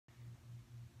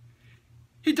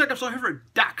Hey, Doug, Upstone here for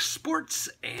Doc Sports,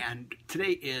 and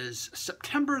today is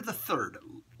September the 3rd.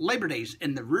 Labor Day's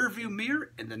in the rearview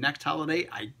mirror, and the next holiday,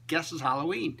 I guess, is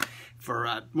Halloween for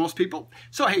most people.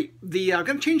 So, hey, I'm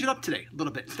going to change it up today a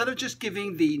little bit. Instead of just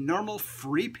giving the normal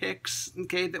free picks,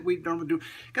 okay, that we normally do,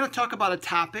 I'm going to talk about a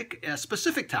topic, a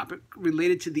specific topic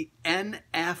related to the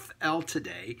NFL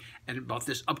today and about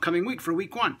this upcoming week for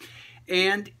week one.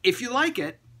 And if you like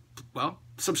it, well,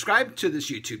 subscribe to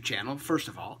this YouTube channel, first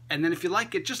of all, and then if you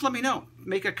like it, just let me know.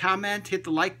 Make a comment, hit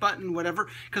the like button, whatever,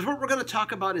 because what we're going to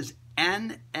talk about is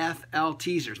NFL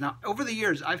teasers. Now, over the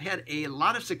years, I've had a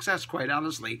lot of success, quite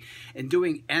honestly, in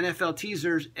doing NFL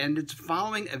teasers, and it's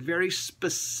following a very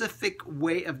specific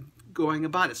way of going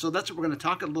about it. So that's what we're going to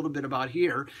talk a little bit about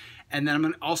here. And then I'm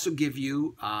going to also give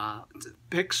you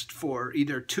picks for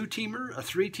either two-teamer, a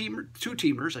three-teamer, two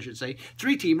teamers, I should say,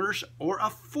 three teamers, or a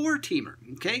four-teamer.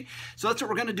 Okay? So that's what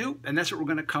we're going to do, and that's what we're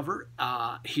going to cover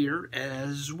here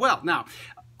as well. Now,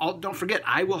 don't forget,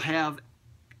 I will have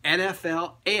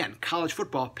NFL and college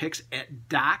football picks at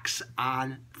Docs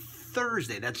on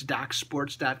Thursday. That's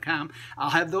docsports.com. I'll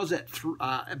have those at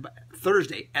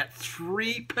Thursday at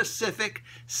 3 Pacific,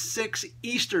 6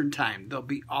 Eastern time. They'll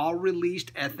be all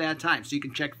released at that time, so you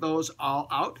can check those all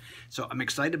out. So I'm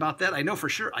excited about that. I know for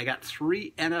sure I got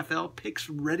 3 NFL picks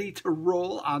ready to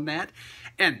roll on that.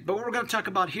 But what we're going to talk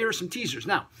about here are some teasers.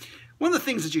 Now, one of the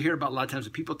things that you hear about a lot of times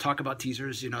when people talk about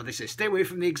teasers, they say, stay away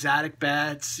from the exotic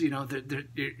bets, you're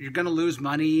going to lose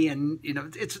money, and,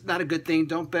 it's not a good thing.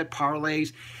 Don't bet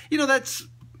parlays.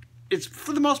 It's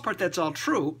for the most part, that's all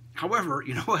true. However,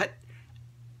 you know what?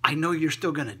 I know you're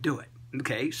still going to do it.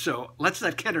 Okay, so let's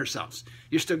not kid ourselves.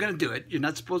 You're still going to do it. You're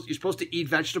supposed to eat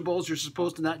vegetables. You're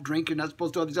supposed to not drink. You're not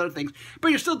supposed to do all these other things, but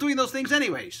you're still doing those things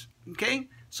anyways. Okay,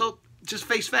 so just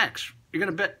face facts. You're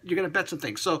gonna bet some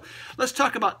things. So let's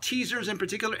talk about teasers in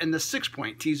particular, and the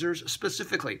 6-point teasers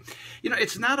specifically.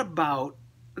 It's not about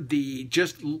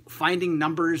just finding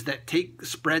numbers that take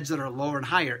spreads that are lower and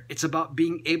higher. It's about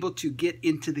being able to get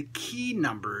into the key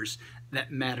numbers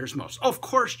that matters most. Of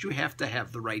course, you have to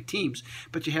have the right teams,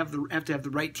 but you have to have the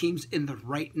right teams in the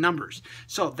right numbers.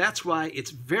 So that's why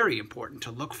it's very important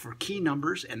to look for key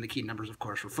numbers, and the key numbers, of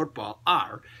course, for football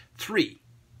are 3,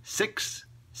 6,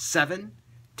 7,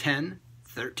 10,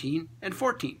 13, and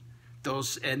 14.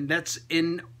 And that's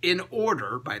in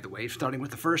order, by the way, starting with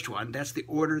the first one. That's the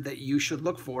order that you should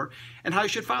look for and how you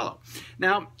should follow.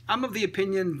 Now, I'm of the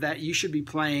opinion that you should be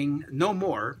playing no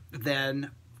more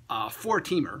than a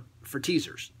 4-teamer for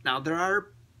teasers. Now, there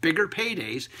are bigger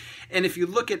paydays, and if you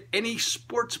look at any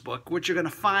sports book, what you're going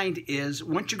to find is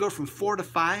once you go from 4 to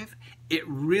 5, it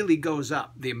really goes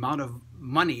up, the amount of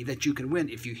money that you can win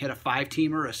if you hit a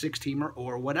 5-teamer, a 6-teamer,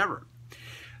 or whatever.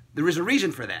 There is a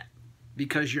reason for that,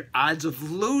 because your odds of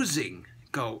losing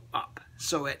go up.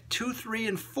 So at 2, 3,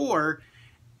 and 4,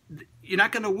 you're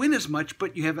not going to win as much,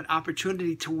 but you have an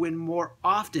opportunity to win more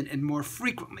often and more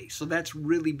frequently. So that's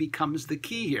really becomes the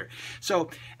key here. So,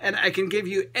 and I can give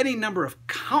you any number of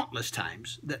countless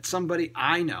times that somebody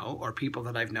I know or people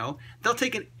that I know, they'll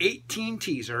take an 18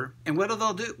 teaser, and what do?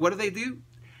 What do?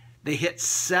 They hit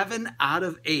 7 out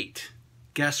of 8.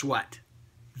 Guess what?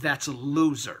 That's a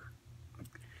loser.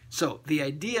 So the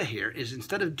idea here is,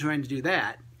 instead of trying to do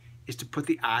that, is to put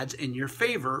the odds in your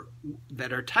favor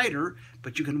that are tighter,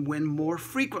 but you can win more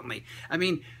frequently. I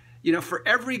mean, for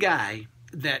every guy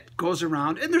that goes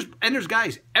around, and there's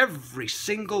guys every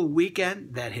single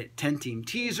weekend that hit 10-team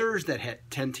teasers, that hit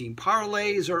 10-team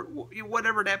parlays, or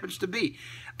whatever it happens to be.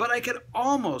 But I can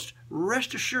almost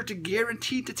rest assured to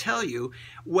guarantee to tell you,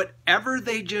 whatever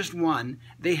they just won,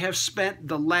 they have spent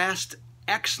the last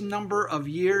X number of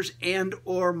years and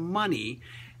or money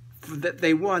that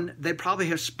they won. They probably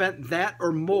have spent that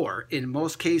or more in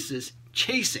most cases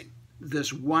chasing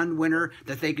this one winner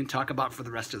that they can talk about for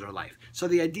the rest of their life. So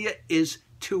the idea is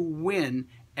to win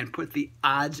and put the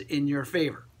odds in your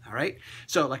favor. All right.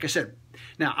 So like I said,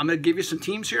 now I'm going to give you some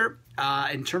teams here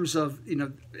in terms of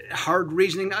hard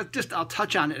reasoning. I'll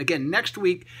touch on it again next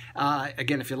week.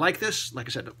 Again, if you like this, like I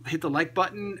said, hit the like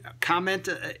button, comment,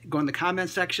 go in the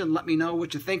comment section, let me know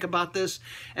what you think about this,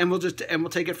 and we'll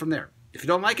take it from there. If you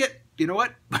don't like it, you know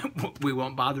what? We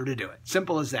won't bother to do it.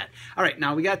 Simple as that. All right,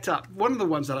 now we got one of the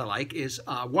ones that I like is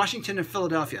Washington and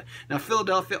Philadelphia. Now,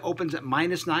 Philadelphia opens at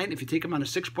 -9. If you take them on a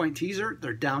 6-point teaser,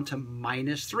 they're down to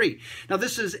 -3. Now,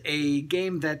 this is a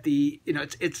game that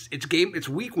it's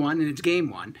week 1 and it's game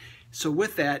 1. So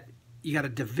with that, you got a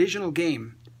divisional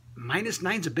game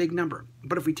 -9's a big number.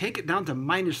 But if we take it down to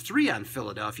 -3 on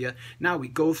Philadelphia, now we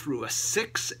go through a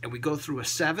 6 and we go through a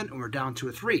 7 and we're down to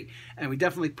a 3. And we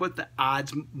definitely put the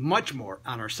odds much more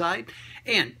on our side.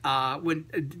 And when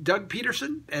Doug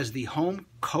Peterson, as the home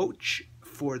coach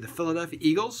for the Philadelphia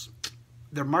Eagles,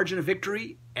 their margin of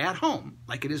victory at home,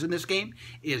 like it is in this game,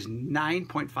 is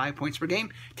 9.5 points per game.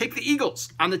 Take the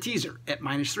Eagles on the teaser at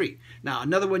 -3. Now,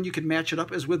 another one you can match it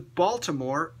up is with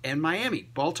Baltimore and Miami.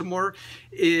 Baltimore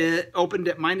opened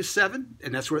at -7,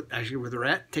 and that's where they're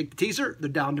at. Take the teaser, they're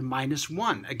down to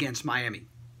 -1 against Miami.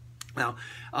 Now,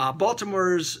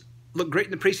 Baltimore's look great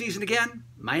in the preseason again.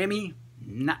 Miami,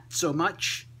 not so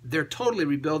much. They're totally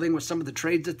rebuilding with some of the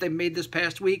trades that they made this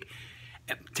past week.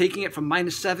 Taking it from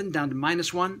 -7 down to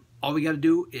 -1, all we got to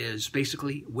do is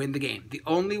basically win the game. The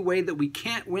only way that we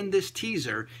can't win this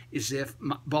teaser is if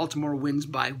Baltimore wins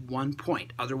by 1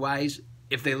 point. Otherwise,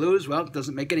 if they lose, well, it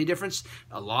doesn't make any difference.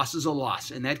 A loss is a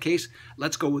loss. In that case,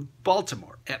 let's go with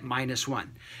Baltimore at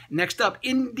 -1. Next up,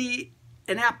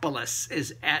 Indianapolis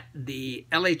is at the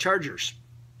LA Chargers.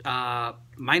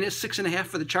 -6.5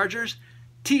 for the Chargers.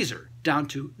 Teaser down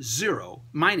to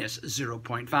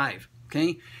 -0.5.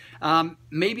 Okay.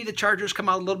 Maybe the Chargers come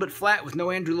out a little bit flat with no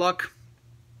Andrew Luck.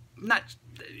 Not,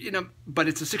 but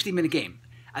it's a 60-minute game.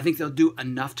 I think they'll do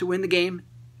enough to win the game.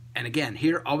 And again,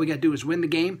 here, all we got to do is win the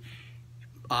game.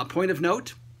 Point of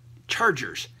note,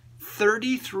 Chargers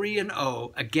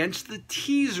 33-0 against the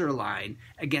teaser line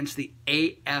against the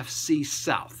AFC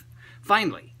South.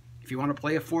 Finally, if you want to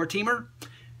play a 4-teamer,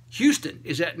 Houston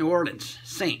is at New Orleans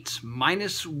Saints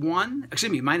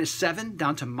 -7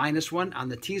 down to -1 on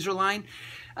the teaser line.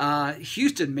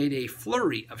 Houston made a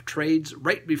flurry of trades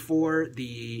right before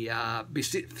the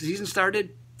season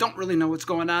started. Don't really know what's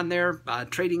going on there.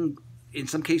 Trading, in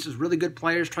some cases, really good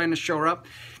players trying to shore up.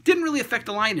 Didn't really affect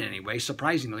the line in any way,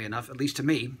 surprisingly enough, at least to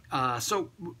me.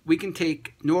 So we can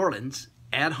take New Orleans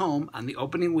at home on the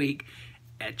opening week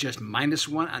at just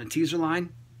 -1 on the teaser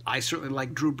line. I certainly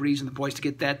like Drew Brees and the boys to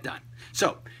get that done.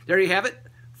 So there you have it.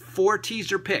 4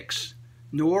 teaser picks.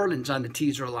 New Orleans on the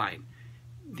teaser line.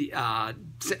 The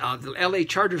LA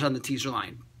Chargers on the teaser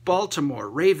line. Baltimore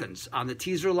Ravens on the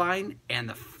teaser line. And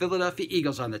the Philadelphia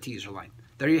Eagles on the teaser line.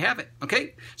 There you have it.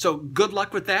 Okay? So good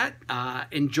luck with that.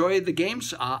 Enjoy the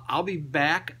games. I'll be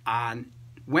back on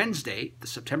Wednesday,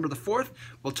 September the 4th.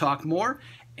 We'll talk more.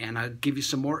 And I'll give you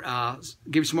some more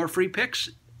free picks.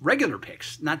 Regular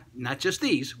picks, not just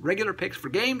these, regular picks for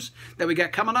games that we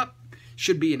got coming up.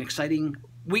 Should be an exciting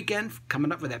weekend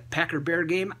coming up with that Packer-Bear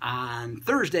game on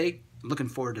Thursday. Looking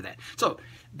forward to that. So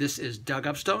this is Doug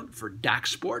Upstone for Doc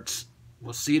Sports.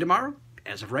 We'll see you tomorrow.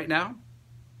 As of right now,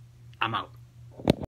 I'm out.